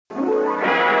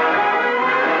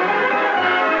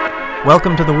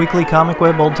Welcome to the weekly Comic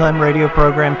Web Old Time Radio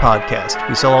Program podcast.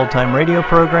 We sell old time radio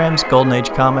programs, Golden Age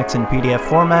comics in PDF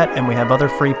format, and we have other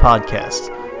free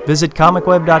podcasts. Visit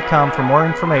comicweb.com for more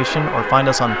information or find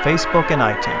us on Facebook and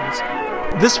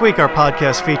iTunes. This week our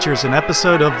podcast features an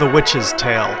episode of The Witch's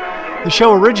Tale. The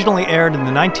show originally aired in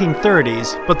the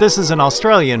 1930s, but this is an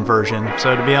Australian version,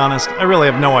 so to be honest, I really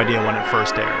have no idea when it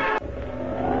first aired.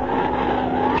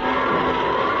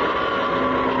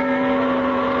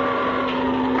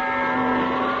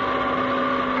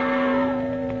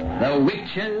 The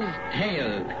Witch's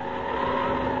Tale.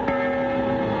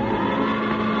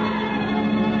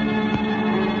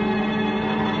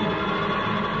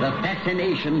 The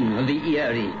fascination of the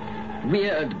eerie,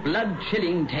 weird,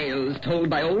 blood-chilling tales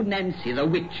told by old Nancy, the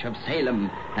witch of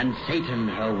Salem, and Satan,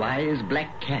 her wise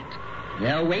black cat.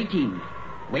 They're waiting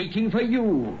for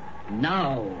you,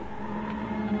 now.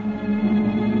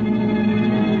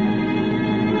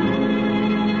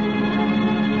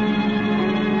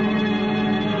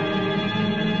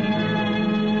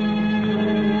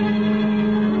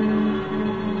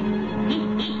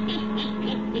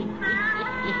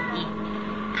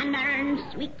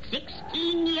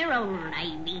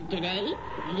 I be today.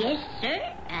 Yes, sir,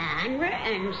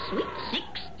 100 sweet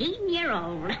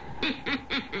 16-year-old.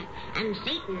 And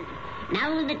Satan,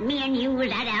 now that me and you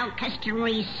was at our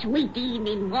customary sweet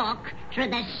evening walk through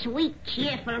the sweet,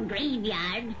 cheerful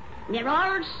graveyard, we're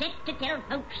all set to tell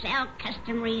folks our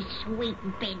customary sweet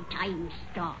bedtime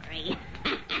story.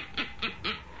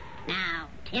 Now,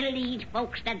 tell these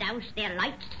folks to douse their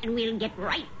lights and we'll get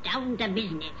right down to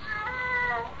business.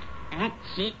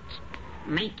 That's it.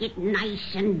 Make it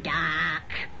nice and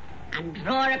dark, and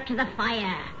draw up to the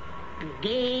fire, and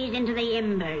gaze into the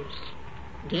embers.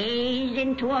 Gaze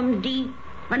into 'em deep,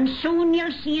 and soon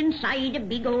you'll see inside a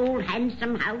big old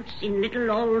handsome house in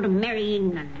little old Merry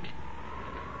England.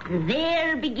 And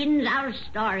there begins our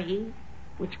story,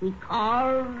 which we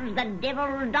call the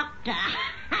Devil Doctor.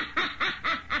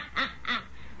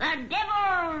 The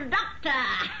Devil Doctor!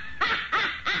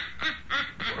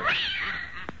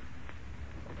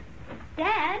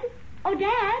 Dad? Oh,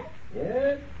 Dad?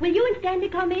 Yes? Will you and Stanley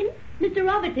come in? Mr.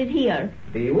 Roberts is here.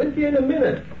 Be with you in a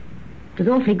minute. It was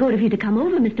awfully good of you to come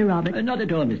over, Mr. Roberts. Not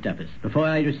at all, Miss Duffus. Before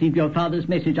I received your father's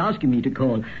message asking me to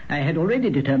call, I had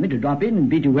already determined to drop in and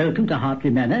bid you welcome to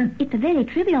Hartley Manor. It's a very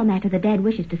trivial matter that Dad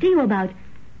wishes to see you about.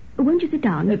 Won't you sit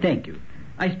down? Thank you.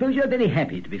 I suppose you're very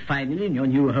happy to be finally in your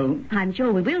new home. I'm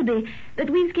sure we will be, but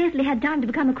we've scarcely had time to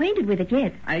become acquainted with it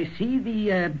yet. I see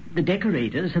the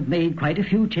decorators have made quite a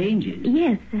few changes.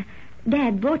 Yes,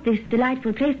 Dad bought this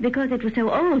delightful place because it was so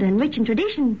old and rich in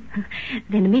tradition,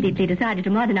 then immediately decided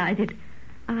to modernize it.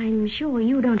 I'm sure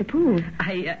you don't approve.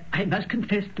 I must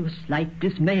confess to a slight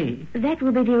dismay. That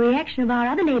will be the reaction of our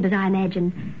other neighbors, I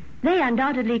imagine. They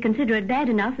undoubtedly consider it bad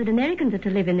enough that Americans are to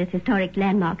live in this historic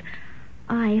landmark.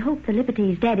 I hope the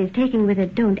liberties Dad is taking with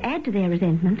it don't add to their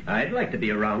resentment. I'd like to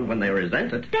be around when they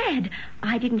resent it. Dad,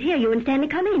 I didn't hear you and Stanley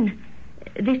come in.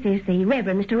 This is the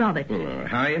Reverend Mr. Roberts.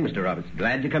 Hi, Mr. Roberts.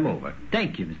 Glad you come over.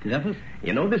 Thank you, Mr. Duffus.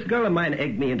 You know, this girl of mine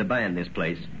egged me into buying this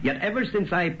place. Yet ever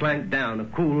since I planked down a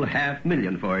cool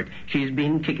 $500,000 for it, she's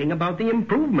been kicking about the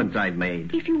improvements I've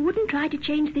made. If you wouldn't try to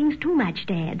change things too much,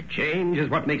 Dad. Change is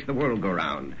what makes the world go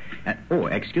round.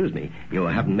 Excuse me. You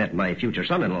haven't met my future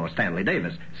son-in-law, Stanley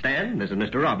Davis. Stan, this is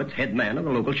Mr. Roberts, head man of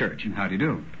the local church. How do you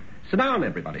do? Sit down,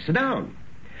 everybody. Sit down.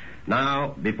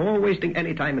 Now, before wasting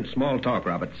any time in small talk,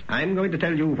 Roberts, I'm going to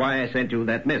tell you why I sent you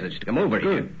that message to come over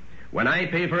here. When I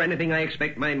pay for anything, I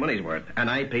expect my money's worth. And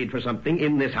I paid for something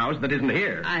in this house that isn't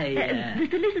here. The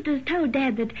solicitors told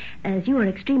Dad that, as you are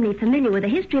extremely familiar with the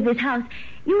history of this house,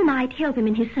 you might help him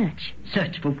in his search.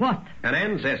 Search for what? An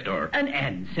ancestor. An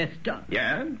ancestor?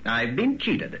 Yeah, I've been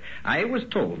cheated. I was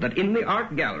told that in the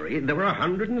art gallery there were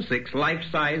 106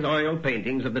 life-size oil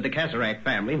paintings of the de Caserac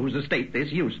family whose estate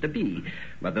this used to be.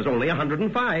 But there's only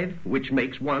 105, which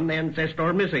makes one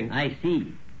ancestor missing. I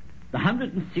see. The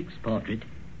 106th portrait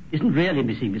isn't really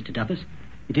missing, Mr. Duffus.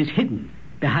 It is hidden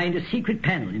behind a secret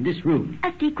panel in this room.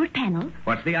 A secret panel?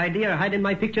 What's the idea of hiding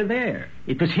my picture there?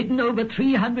 It was hidden over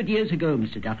 300 years ago,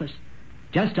 Mr. Duffus,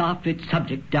 just after its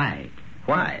subject died.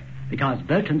 Why? Because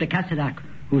Bertram de Caserac,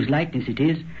 whose likeness it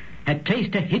is, had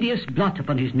placed a hideous blot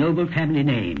upon his noble family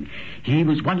name. He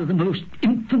was one of the most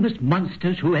infamous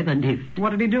monsters who ever lived.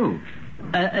 What did he do?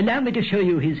 Allow me to show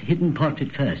you his hidden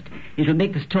portrait first. It will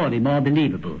make the story more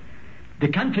believable. The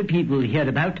country people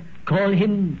hereabout call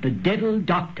him the Devil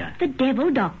Doctor. The Devil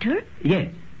Doctor?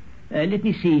 Yes. Let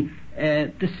me see.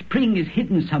 The spring is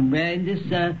hidden somewhere in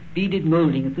this beaded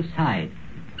molding at the side.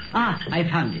 Ah, I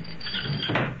found it.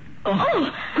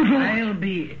 Oh! I'll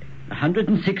be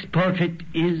 106 portrait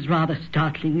is rather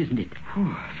startling, isn't it?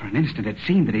 For an instant it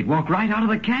seemed that he'd walk right out of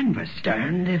the canvas.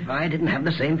 Darned if I didn't have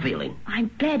the same feeling.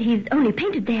 I'm glad he's only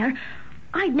painted there.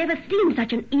 I've never seen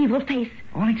such an evil face.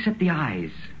 All except the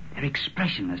eyes. They're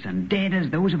expressionless and dead as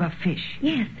those of a fish.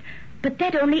 Yes, but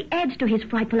that only adds to his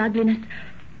frightful ugliness.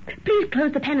 Please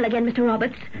close the panel again, Mr.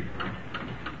 Roberts.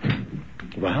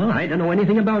 Well, I don't know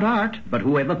anything about art, but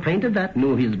whoever painted that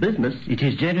knew his business. It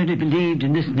is generally believed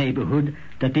in this neighborhood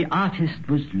that the artist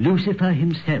was Lucifer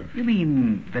himself. You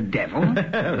mean the devil?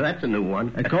 That's a new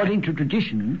one. According to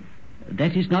tradition,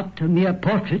 that is not a mere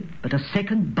portrait, but a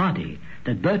second body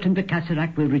that Bertram de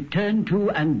Caserac will return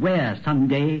to and wear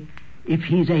someday, if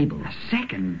he's able. A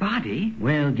second body?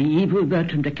 Well, the evil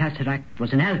Bertram de Caserac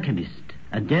was an alchemist,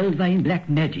 a delver in black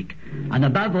magic, and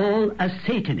above all, a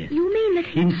Satanist. You mean that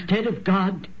Instead of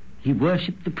God, he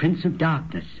worshipped the Prince of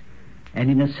Darkness, and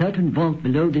in a certain vault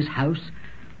below this house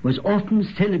was often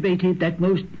celebrated that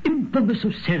most infamous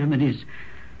of ceremonies,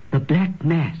 the Black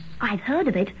Mass. I've heard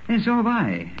of it. And so have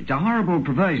I. It's a horrible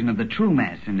perversion of the true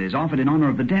Mass and is offered in honor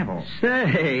of the devil.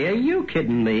 Say, are you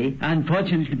kidding me?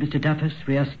 Unfortunately, Mr. Duffus,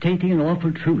 we are stating an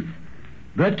awful truth.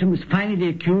 Bertram was finally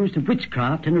accused of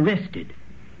witchcraft and arrested.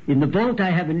 In the vault I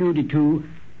have alluded to,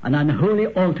 an unholy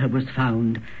altar was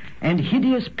found, and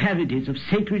hideous parodies of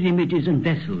sacred images and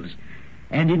vessels.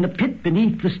 And in the pit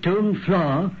beneath the stone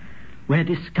floor were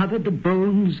discovered the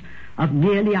bones of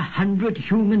nearly 100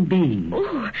 human beings.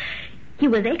 Oh, he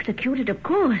was executed, of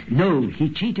course. No, he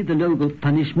cheated the local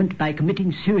punishment by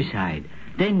committing suicide.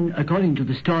 Then, according to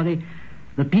the story,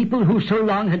 the people who so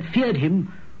long had feared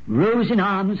him rose in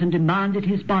arms and demanded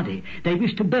his body. They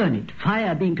wished to burn it,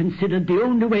 fire being considered the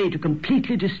only way to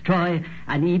completely destroy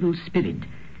an evil spirit.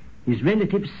 His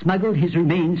relatives smuggled his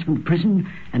remains from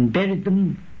prison and buried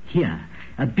them here.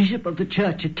 A bishop of the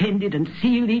church attended and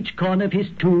sealed each corner of his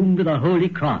tomb with a holy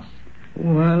cross.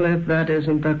 Well, if that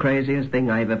isn't the craziest thing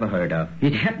I've ever heard of.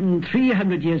 It happened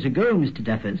 300 years ago, Mr.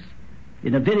 Duffus,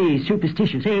 in a very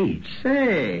superstitious age.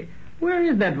 Say, where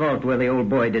is that vault where the old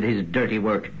boy did his dirty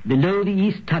work? Below the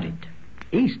east turret.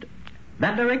 East?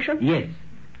 That direction? Yes.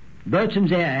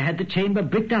 Bertram's heir had the chamber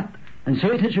bricked up, and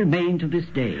so it has remained to this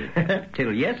day.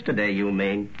 Till yesterday, you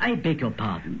mean? I beg your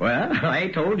pardon. Well, I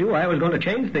told you I was going to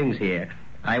change things here.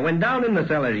 I went down in the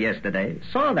cellars yesterday,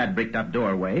 saw that bricked-up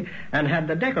doorway, and had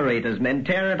the decorators' men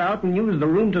tear it out and use the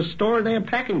room to store their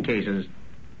packing cases.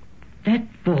 That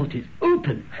vault is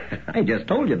open. I just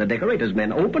told you the decorators'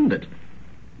 men opened it.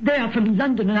 They are from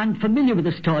London and unfamiliar with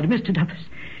the story, Mr. Duffus.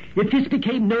 If this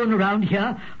became known around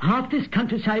here, half this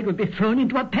countryside would be thrown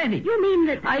into a panic. You mean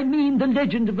that... I mean the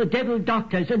legend of the devil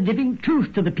doctor is a living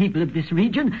truth to the people of this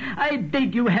region. I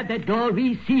beg you have that door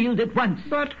resealed at once.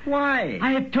 But why?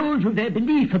 I have told you their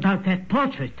belief about that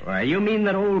portrait. Why, you mean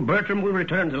that old Bertram will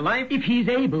return to life? If he's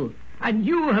able. And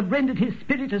you have rendered his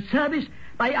spirit a service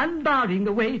by unbarring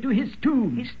the way to his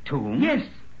tomb. His tomb? Yes.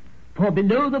 For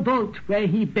below the vault where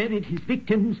he buried his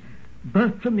victims,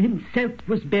 Bertram himself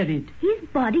was buried. His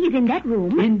body is in that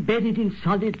room? Embedded in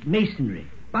solid masonry.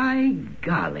 By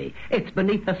golly, it's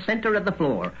beneath the center of the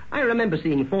floor. I remember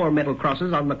seeing 4 metal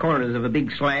crosses on the corners of a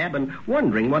big slab and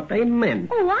wondering what they meant.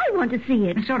 Oh, I want to see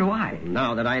it. And so do I.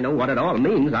 Now that I know what it all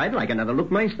means, I'd like another look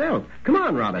myself. Come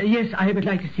on, Robert. Yes, I would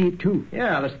like to see it, too.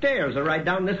 Yeah, the stairs are right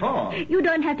down this hall. You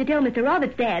don't have to tell Mr.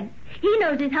 Roberts, Dad. He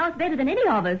knows his house better than any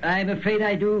of us. I'm afraid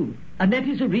I do. And that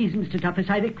is the reason, Mr. Duffus,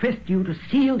 I request you to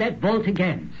seal that vault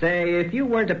again. Say, if you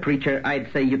weren't a preacher,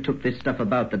 I'd say you took this stuff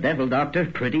about the devil doctor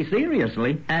pretty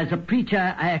seriously. As a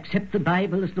preacher, I accept the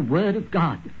Bible as the Word of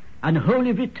God. And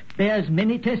Holy Writ bears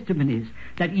many testimonies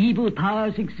that evil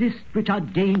powers exist which are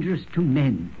dangerous to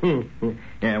men.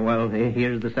 Yeah, well,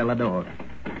 here's the cellar door.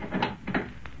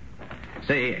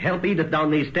 Say, help Edith down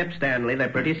these steps, Stanley. They're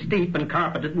pretty steep and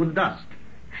carpeted with dust.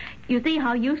 You see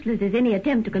how useless is any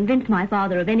attempt to convince my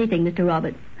father of anything, Mr.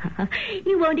 Roberts.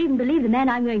 You won't even believe the man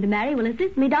I'm going to marry will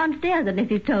assist me downstairs unless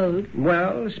he's told.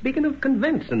 Well, speaking of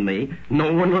convincing me,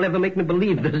 no one will ever make me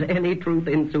believe there's any truth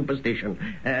in superstition.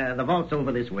 The vault's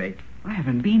over this way. I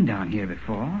haven't been down here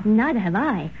before. Neither have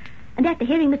I. And after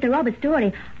hearing Mr. Roberts'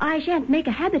 story, I shan't make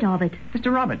a habit of it.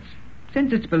 Mr. Roberts,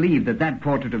 since it's believed that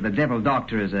portrait of the devil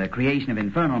doctor is a creation of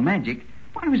infernal magic,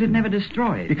 why was it never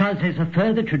destroyed? Because there's a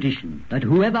further tradition that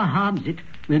whoever harms it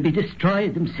will be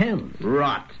destroyed themselves.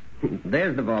 Rot.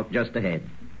 There's the vault just ahead.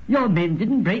 Your men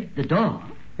didn't break the door.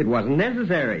 It wasn't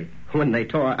necessary. When they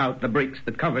tore out the bricks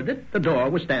that covered it, the door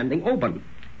was standing open.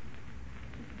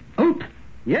 Open?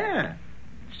 Yeah.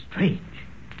 Strange.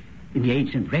 In the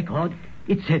ancient record,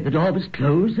 it said the door was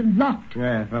closed and locked.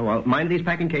 Yeah, well, mind these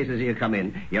packing cases you come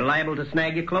in. You're liable to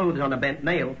snag your clothes on a bent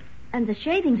nail. And the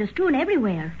shavings are strewn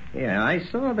everywhere. Yeah, I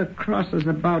saw the crosses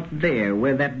about there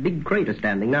where that big crate is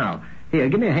standing now. Here,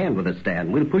 give me a hand with it,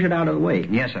 Stan. We'll push it out of the way.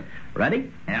 Yes, sir.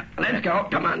 Ready? Yeah, let's go.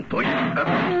 Come on, push.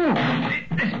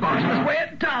 This box must weigh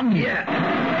a ton.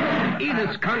 Yeah.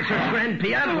 Edith's concert grand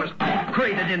piano was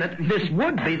crated in it. This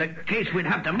would be the case we'd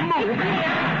have to move.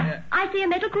 I see a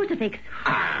metal crucifix.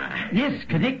 Yes,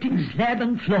 connecting slab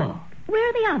and floor. Where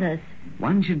are the others?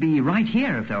 One should be right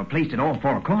here if they were placed at all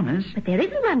four corners. But there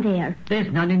isn't one there.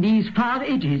 There's none in these far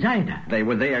edges either. They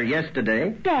were there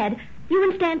yesterday. Dad, you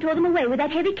and Stan tore them away with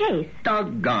that heavy case.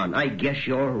 Doggone, I guess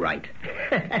you're right.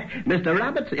 Mr.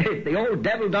 Rabbit, if the old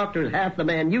devil doctor's half the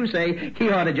man you say, he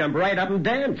ought to jump right up and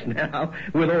dance now,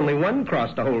 with only one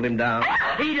cross to hold him down.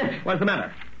 Edith! What's the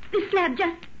matter? This slab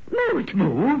just moved.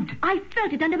 Moved? I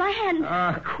felt it under my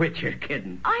hand. Quit your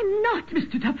kidding. I'm not.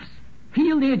 Mr. Duffus,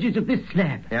 feel the edges of this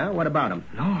slab. Yeah, what about him?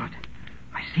 Lord,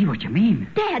 I see what you mean.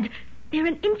 Dad, they're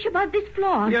an inch above this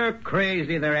floor. You're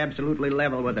crazy. They're absolutely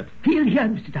level with it. Feel here,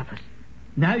 Mr. Duffus.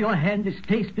 Now your hand is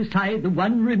placed beside the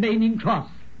one remaining cross.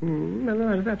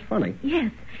 No, that's funny. Yes,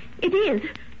 it is.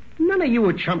 None of you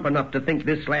were chump enough to think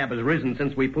this slab has risen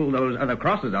since we pulled those other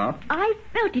crosses off. I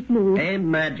felt it move.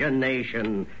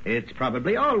 Imagination. It's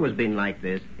probably always been like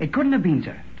this. It couldn't have been,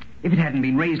 sir. If it hadn't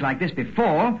been raised like this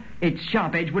before, its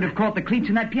sharp edge would have caught the cleats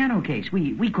in that piano case.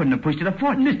 We couldn't have pushed it a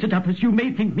foot. Mr. Duffus, you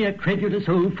may think me a credulous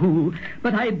old fool,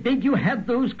 but I beg you have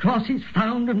those crosses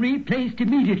found and replaced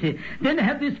immediately. Then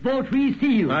have this vault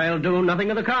resealed. I'll do nothing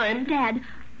of the kind. Dad,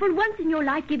 for once in your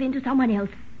life, give in to someone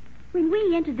else. When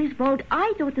we entered this vault,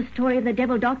 I thought the story of the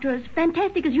devil doctor as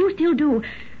fantastic as you still do.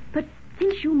 But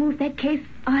since you moved that case,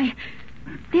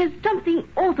 there's something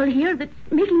awful here that's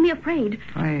making me afraid.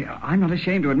 I'm not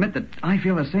ashamed to admit that I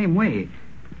feel the same way.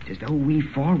 It's as though we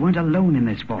four weren't alone in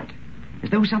this vault. As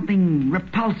though something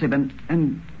repulsive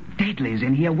and deadly is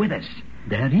in here with us.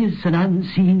 There is an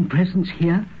unseen presence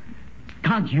here.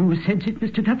 Can't you sense it,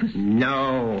 Mr. Duffus?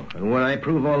 No. And when I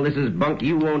prove all this is bunk,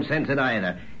 you won't sense it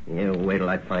either. You wait till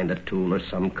I find a tool or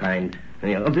some kind.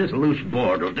 This loose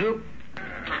board will do.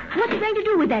 What are you going to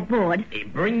do with that board?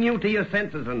 Bring you to your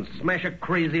senses and smash a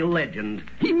crazy legend.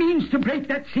 He means to break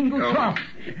that single cross.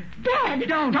 Dad!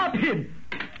 Don't stop him!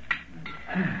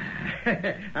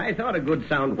 I thought a good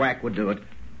sound whack would do it.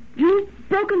 You've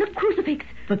broken the crucifix.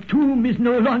 The tomb is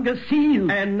no longer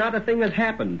sealed. And not a thing has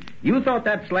happened. You thought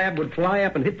that slab would fly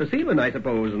up and hit the ceiling, I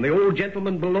suppose, and the old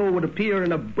gentleman below would appear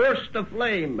in a burst of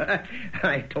flame.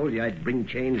 I told you I'd bring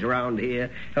change around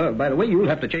here. Oh, by the way, you'll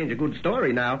have to change a good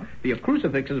story now. The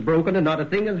crucifix is broken and not a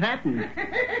thing has happened.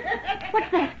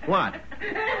 What's that? What?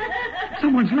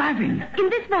 Someone's laughing. In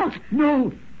this vault.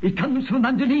 No, it comes from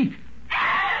underneath.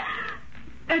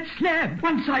 That slab.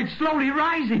 One side slowly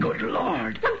rising. Good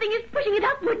Lord. Something is pushing it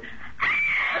upward.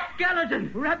 A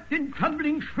skeleton wrapped in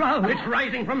crumbling shrouds. It's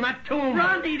rising from that tomb.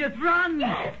 Run, Edith, run!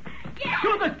 Yes.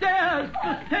 To the stairs!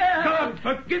 The stairs! God,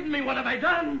 forgive me. What have I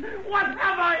done? What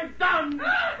have I done?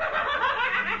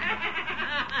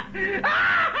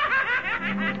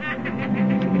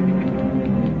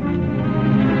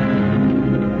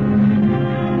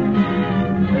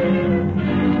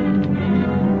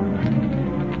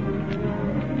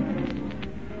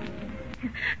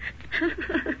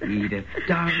 Edith,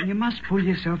 darling, you must pull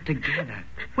yourself together.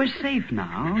 We're safe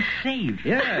now. Safe.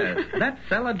 Yes, that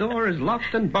cellar door is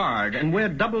locked and barred, and we're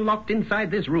double locked inside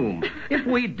this room. If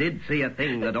we did see a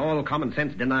thing that all common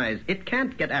sense denies, it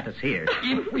can't get at us here.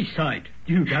 If we saw it,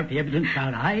 do you doubt the evidence of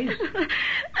our eyes?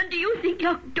 And do you think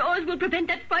locked doors will prevent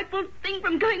that frightful thing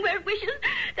from going where it wishes?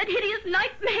 That hideous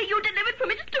nightmare you delivered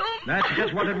from its tomb? That's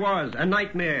just what it was, a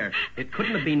nightmare. It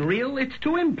couldn't have been real. It's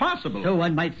too impossible. So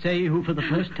one might say who for the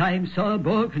first time saw a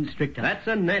boa constrictor. That's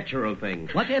a natural thing.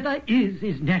 Whatever is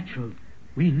natural.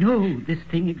 We know this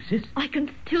thing exists. I can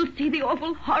still see the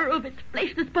awful horror of its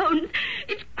fleshless bones,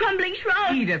 its crumbling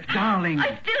shrouds. Edith, darling. I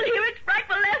still hear its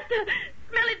frightful laughter,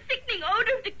 smell its sickening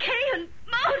odor of decay and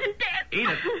mold and death.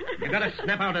 Edith, you gotta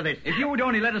snap out of this. If you would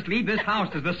only let us leave this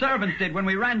house as the servants did when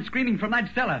we ran screaming from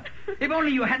that cellar. If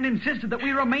only you hadn't insisted that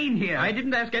we remain here. I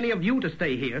didn't ask any of you to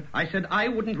stay here. I said I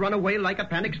wouldn't run away like a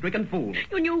panic-stricken fool.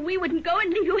 You knew we wouldn't go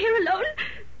and leave you here alone.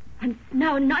 And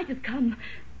now night has come.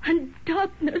 And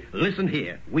darkness. Listen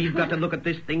here. We've got to look at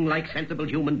this thing like sensible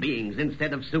human beings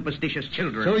instead of superstitious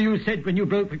children. So you said when you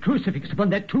broke the crucifix upon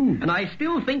that tomb. And I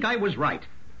still think I was right.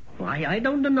 Why, I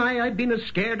don't deny I've been as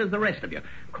scared as the rest of you.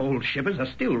 Cold shivers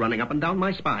are still running up and down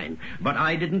my spine. But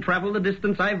I didn't travel the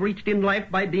distance I've reached in life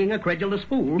by being a credulous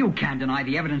fool. You can't deny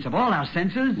the evidence of all our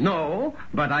senses. No,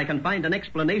 but I can find an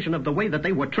explanation of the way that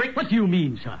they were tricked. What do you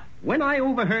mean, sir? When I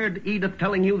overheard Edith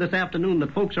telling you this afternoon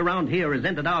that folks around here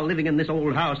resented our living in this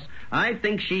old house, I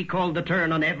think she called the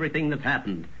turn on everything that's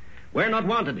happened. We're not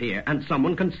wanted here, and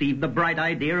someone conceived the bright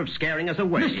idea of scaring us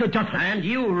away. Mr. Duffus. And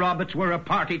you, Roberts, were a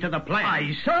party to the plan.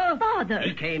 Aye, sir? Father.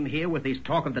 He came here with his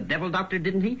talk of the devil doctor,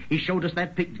 didn't he? He showed us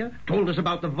that picture, told us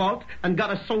about the vault, and got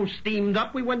us so steamed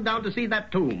up we went down to see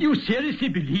that tomb. You seriously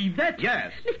believe that?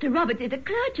 Yes. Mr. Roberts is a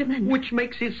clergyman. Which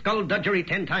makes his skullduggery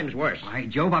 10 times worse. By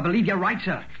Jove, I believe you're right,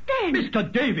 sir. Stan.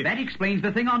 Mr. Davis. That explains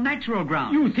the thing on natural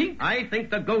ground. You think? I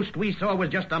think the ghost we saw was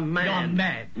just a man. You're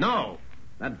mad. No.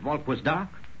 That vault was dark.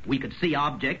 We could see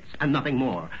objects and nothing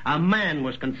more. A man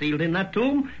was concealed in that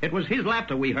tomb. It was his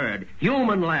laughter we heard.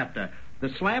 Human laughter.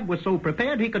 The slab was so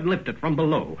prepared he could lift it from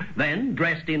below. Then,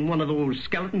 dressed in one of those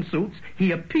skeleton suits, he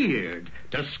appeared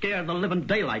to scare the living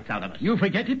daylights out of us. You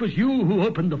forget it was you who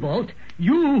opened the vault.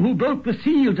 You who broke the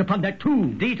seals upon that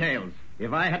tomb. Details.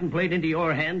 If I hadn't played into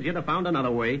your hands, you'd have found another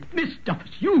way. Miss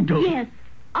Duffus, you do. Yes,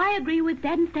 I agree with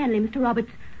Dad and Stanley, Mr. Roberts.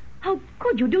 How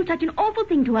could you do such an awful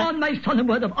thing to us? On my solemn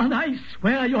word of honor, I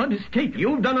swear you're mistaken.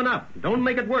 You've done enough. Don't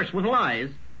make it worse with lies.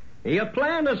 Your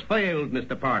plan has failed,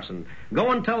 Mr. Parson.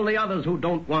 Go and tell the others who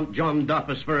don't want John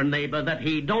Duffus for a neighbor that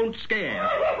he don't scare.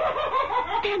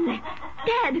 Stanley,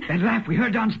 Dad. That laugh we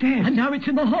heard downstairs. And now it's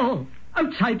in the hall,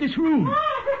 outside this room.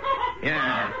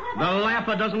 Yeah, the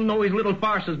laugher doesn't know his little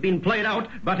farce has been played out,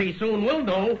 but he soon will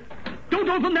know. Don't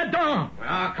open that door.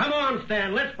 Come on,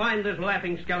 Stan. Let's find this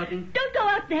laughing skeleton. Don't go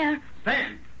out there.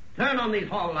 Stan, turn on these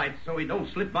hall lights so he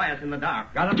don't slip by us in the dark.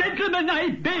 Gentlemen, I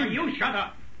beg. You shut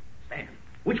up. Stan,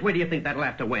 which way do you think that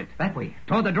laughter went? That way,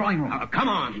 toward the drawing room. Come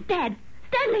on. Dad,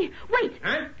 Stanley, wait.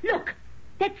 Huh? Look,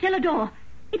 that cellar door.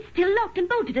 It's still locked and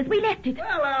bolted as we left it.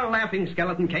 Well, our laughing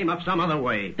skeleton came up some other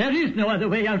way. There is no other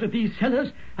way out of these cellars,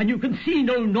 and you can see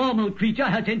no normal creature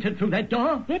has entered through that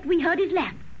door. Yet we heard his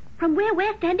laugh from where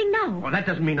we're standing now. Well, that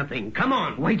doesn't mean a thing. Come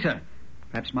on. Wait, sir.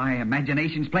 Perhaps my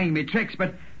imagination's playing me tricks,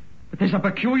 but there's a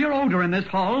peculiar odor in this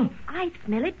hall. I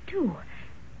smell it, too.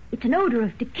 It's an odor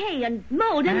of decay and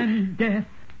mold And death.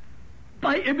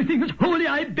 By everything that's holy,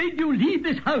 I beg you leave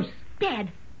this house.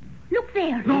 Dad, look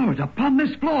there. Lord, upon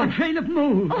this floor. A trail of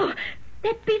mold. Oh,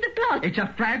 that piece of cloth. It's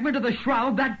a fragment of the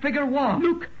shroud that figure wore.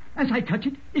 Look, as I touch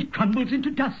it, it crumbles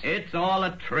into dust. It's all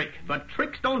a trick, but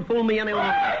tricks don't fool me any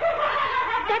longer.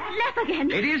 That laugh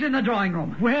again. It is in the drawing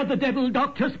room. Where the devil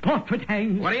doctor's portrait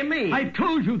hangs. What do you mean? I've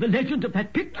told you the legend of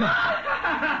that picture.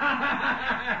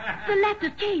 The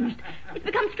laughter's changed. It's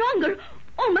become stronger,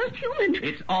 almost human.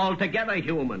 It's altogether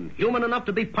human. Human enough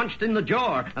to be punched in the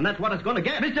jaw, and that's what it's going to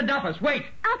get. Mr. Duffus, wait.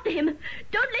 After him.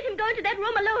 Don't let him go into that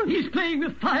room alone. He's playing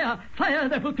with fire. Fire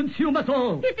that will consume us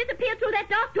all. He's disappeared through that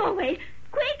dark doorway.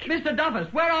 Quick! Mr.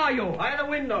 Duffus, where are you? By the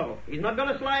window. He's not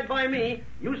going to slide by me.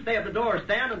 You stay at the door,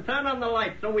 Stan, and turn on the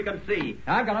light so we can see.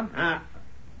 I've got him.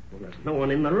 Well, there's no one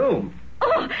in the room.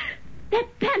 Oh,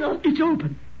 that panel. It's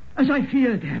open, as I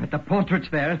feared. Yeah, but the portrait's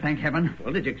there, thank heaven.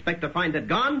 Well, did you expect to find it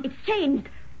gone? It's changed.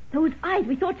 Those eyes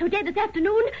we thought so dead this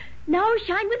afternoon now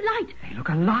shine with light. They look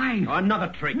alive. Oh,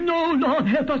 another trick. No, Lord,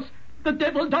 help us. The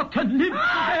devil doctor lives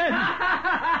again.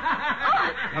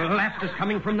 The laughter's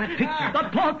coming from that picture. The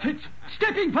portrait's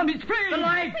stepping from his frame. The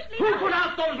lights! Who put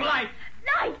out those lights?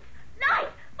 Light! Light!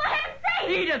 For heaven's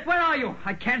sake! Edith, where are you?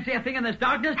 I can't see a thing in this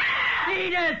darkness.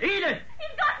 Edith! Edith!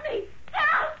 He's got me!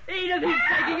 Help! Edith, he's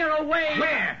taking her away.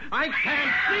 Where? I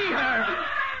can't see her.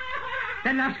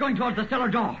 Then that's going towards the cellar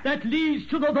door. That leads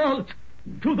to the vault,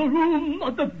 to the room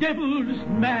of the devil's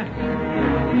mask.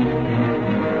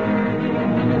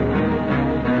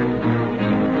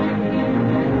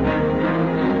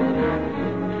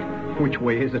 Which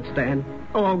way is it, Stan?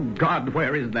 Oh, God,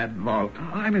 where is that vault?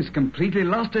 I'm as completely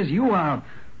lost as you are.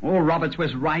 Oh, Roberts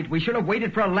was right. We should have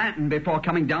waited for a lantern before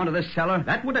coming down to this cellar.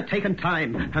 That would have taken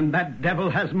time, and that devil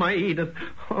has my Edith.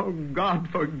 Oh, God,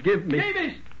 forgive me.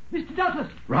 Davis! Mr. Duffus!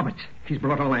 Roberts, he's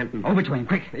brought a lantern. Over to him,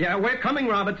 quick. Yeah, we're coming,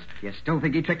 Roberts. You still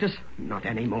think he tricked us? Not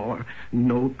anymore.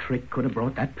 No trick could have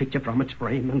brought that picture from its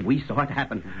frame, and we saw it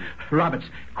happen. Roberts,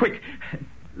 quick,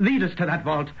 lead us to that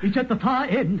vault. It's at the far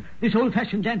end. This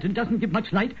old-fashioned lantern doesn't give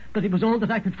much light, but it was all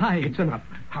that I could find. It's enough.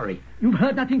 Hurry. You've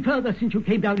heard nothing further since you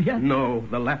came down here? No,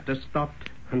 the laughter stopped,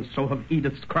 and so have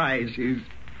Edith's cries. She's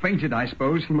fainted, I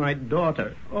suppose. My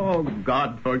daughter. Oh,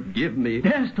 God, forgive me.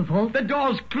 There's the vault. The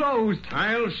door's closed.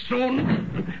 I'll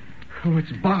soon... Oh,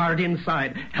 it's barred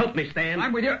inside. Help me, Stan.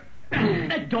 I'm with you.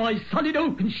 That door is solid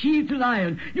oak and sheathed with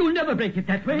iron. You'll never break it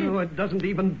that way. No, it doesn't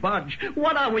even budge.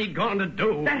 What are we going to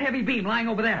do? That heavy beam lying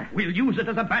over there. We'll use it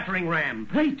as a battering ram.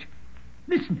 Right.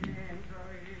 Listen.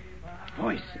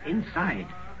 Voice inside.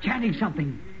 Chanting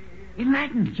something. In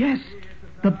Latin. Yes.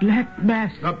 The Black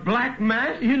Mass. The Black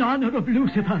Mass? In honor of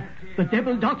Lucifer. The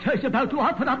devil doctor is about to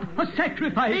offer up a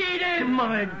sacrifice. Edith!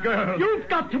 My girl. You've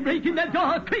got to break in that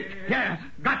door, quick. Yeah,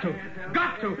 got to.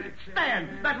 Stand,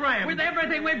 that ram. With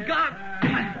everything we've got.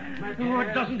 Oh,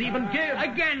 it doesn't even give.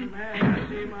 Again.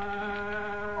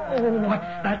 Oh,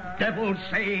 what's that devil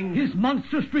saying? His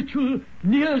monstrous ritual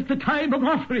nears the time of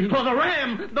offering. Oh, the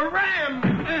ram!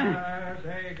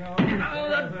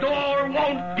 The door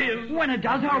won't give. When it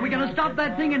does, how are we going to stop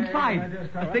that thing inside?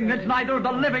 A thing that's neither of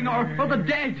the living or the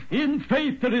dead. In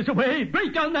faith there is a way.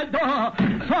 Break down that door.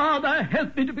 Father,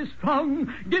 help me to be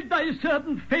strong. Give thy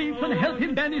servant faith and help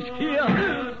him banish fear.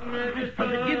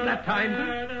 Does it give that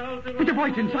time? But the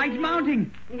voice inside's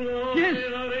mounting. Yes.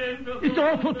 It's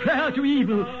awful prayer to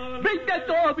evil. Break that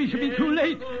door, we shall be too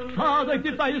late. Father,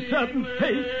 give thy servant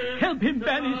faith. Help him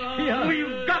banish fear.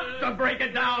 We've got to break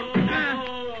it down.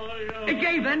 It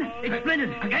gave then. It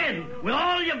splintered. Again, with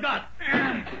all you've got.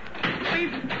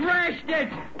 We've crashed it.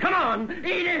 Come on,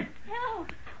 Edith.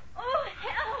 Help! Oh,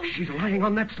 help! She's lying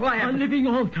on that A slab. living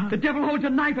altar. The devil holds a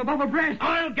knife above her breast.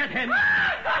 I'll get him.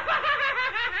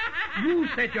 You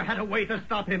said you had a way to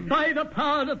stop him. By the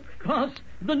power of the cross,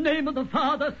 the name of the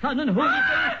Father, Son, and Holy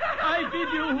Ghost, I bid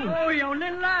you. Oh, he only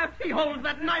laughs. He holds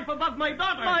that knife above my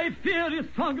daughter. My fear is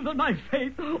stronger than my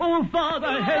faith. Oh,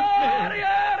 Father, help me.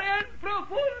 in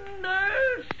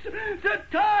profundis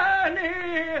satani,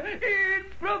 in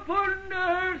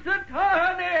profundis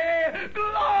satani,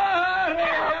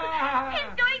 gloria.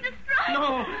 He's going to strike!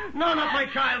 No, not my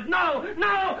child. No.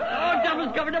 Oh,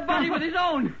 devil's covered the body with his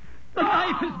own. The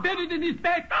knife is buried in his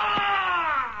back.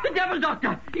 Ah! The devil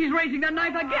doctor. He's raising that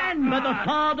knife again. But the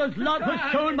Father's love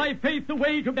has shown my faith the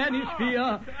way to banish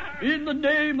fear. In the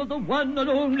name of the one and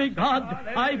only God,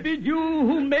 I bid you,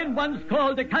 whom men once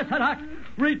called the Casarac,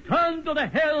 return to the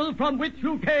hell from which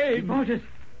you came.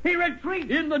 He retreats.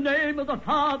 In the name of the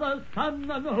Father,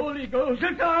 Son, and the Holy Ghost.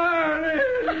 Dad!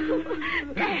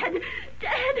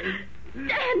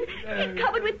 He's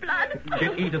covered with blood.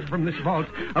 Get Edith from this vault,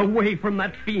 away from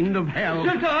that fiend of hell. He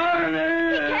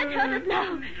can't hurt us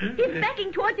now. He's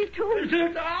backing towards his tomb.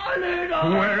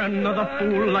 Where another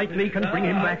fool like me can bring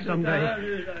him back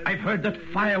someday. I've heard that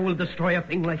fire will destroy a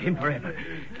thing like him forever.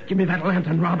 Give me that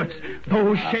lantern, Roberts.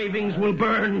 Those shavings will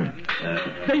burn.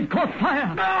 They've caught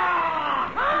fire.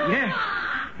 Yes,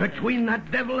 between that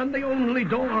devil and the only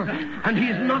door. And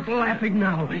he's not laughing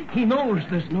now. He knows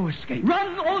there's no escape.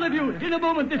 Run, all of you. In a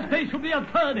moment, this place will be a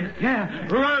furnace. Yeah,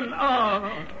 run.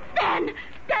 Oh.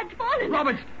 Dad's fallen.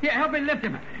 Roberts, here, help me lift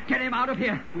him. Get him out of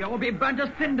here. We all be burnt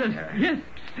to cinders. Yes.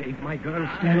 Save my girl,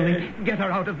 Stanley. Get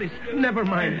her out of this. Never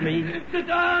mind me.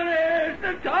 Satanis!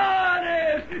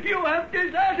 You have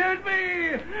deserted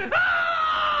me!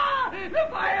 Ah! The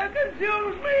fire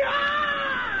consumes me!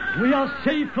 Ah! We are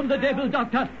safe from the devil,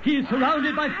 Doctor. He is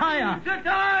surrounded by fire.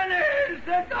 Satanis!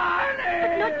 But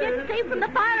not yet safe from the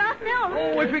fire ourselves.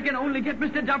 Oh, if we can only get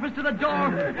Mr. Duffus to the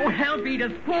door. Oh, help,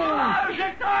 Edith. Pull. Oh,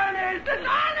 Satanis!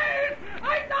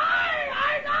 I die!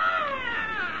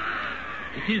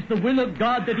 It is the will of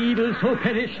God that evil so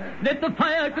perish. Let the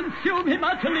fire consume him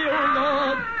utterly, O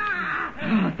Lord.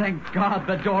 Oh, thank God,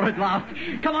 the door at last.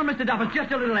 Come on, Mr. Duffus, just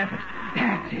a little effort.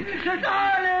 That's it.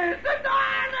 Satanis!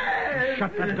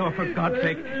 Shut that door, for God's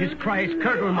sake. His cries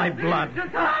curdle my blood.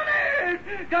 Satanis!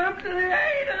 Come to the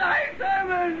aid of thy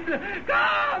servant!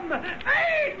 Come!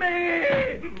 Aid me!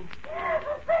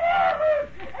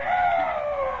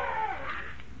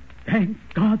 Thank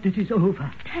God it is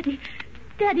over.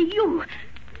 Daddy, you.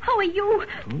 How are you?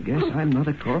 Guess I'm not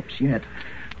a corpse yet.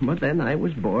 But then I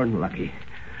was born lucky.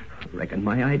 Reckon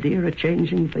my idea of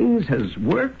changing things has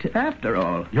worked after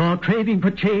all. Your craving for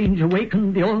change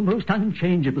awakened the almost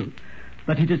unchangeable.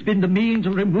 But it has been the means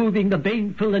of removing the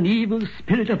baneful and evil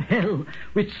spirit of hell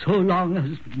which so long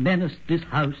has menaced this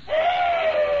house.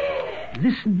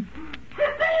 Listen.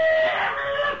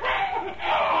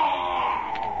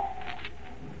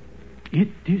 It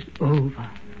is over.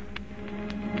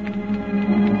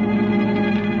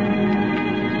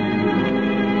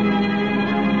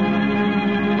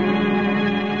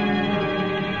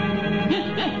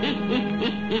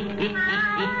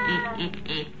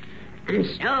 And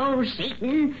so,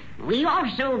 Satan, we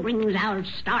also brings our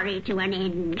story to an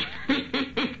end.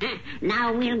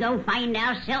 Now we'll go find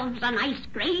ourselves a nice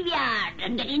graveyard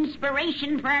and get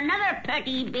inspiration for another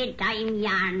pretty bedtime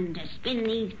yarn to spin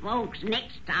these folks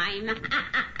next time.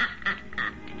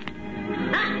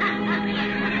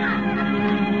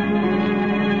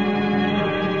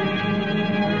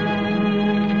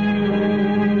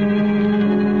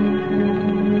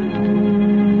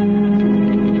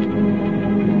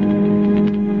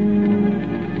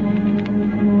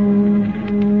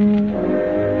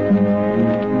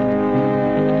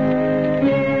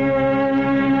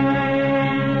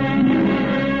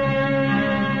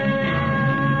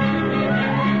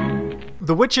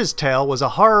 The Witch's Tale was a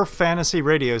horror fantasy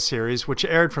radio series which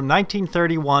aired from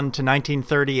 1931 to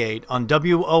 1938 on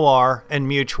WOR and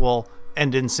Mutual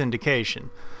and in syndication.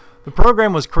 The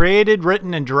program was created,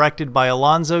 written, and directed by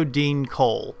Alonzo Dean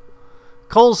Cole.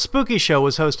 Cole's spooky show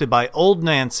was hosted by Old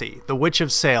Nancy, the Witch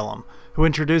of Salem, who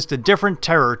introduced a different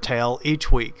terror tale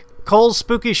each week. Cole's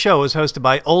spooky show was hosted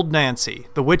by Old Nancy,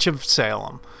 the Witch of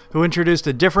Salem, who introduced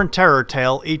a different terror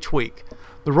tale each week.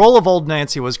 The role of Old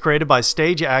Nancy was created by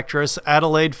stage actress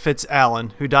Adelaide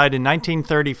Fitz-Allen, who died in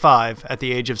 1935 at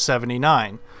the age of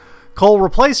 79. Cole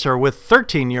replaced her with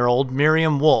 13-year-old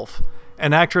Miriam Wolfe,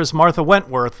 and actress Martha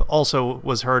Wentworth also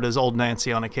was heard as Old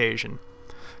Nancy on occasion.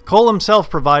 Cole himself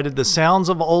provided the sounds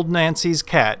of Old Nancy's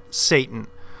cat, Satan.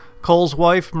 Cole's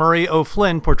wife, Marie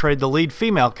O'Flynn, portrayed the lead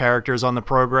female characters on the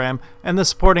program, and the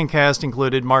supporting cast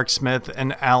included Mark Smith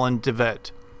and Alan DeVette.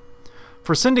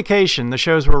 For syndication, the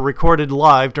shows were recorded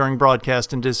live during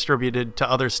broadcast and distributed to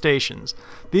other stations.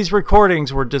 These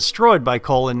recordings were destroyed by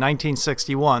Cole in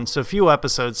 1961, so few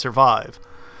episodes survive.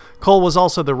 Cole was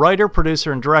also the writer,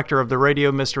 producer, and director of the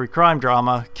radio mystery crime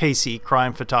drama Casey,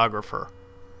 Crime Photographer.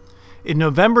 In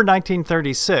November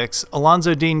 1936,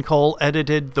 Alonzo Dean Cole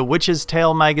edited The Witch's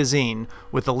Tale magazine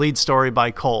with the lead story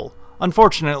by Cole.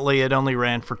 Unfortunately, it only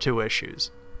ran for 2 issues.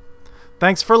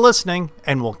 Thanks for listening,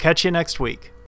 and we'll catch you next week.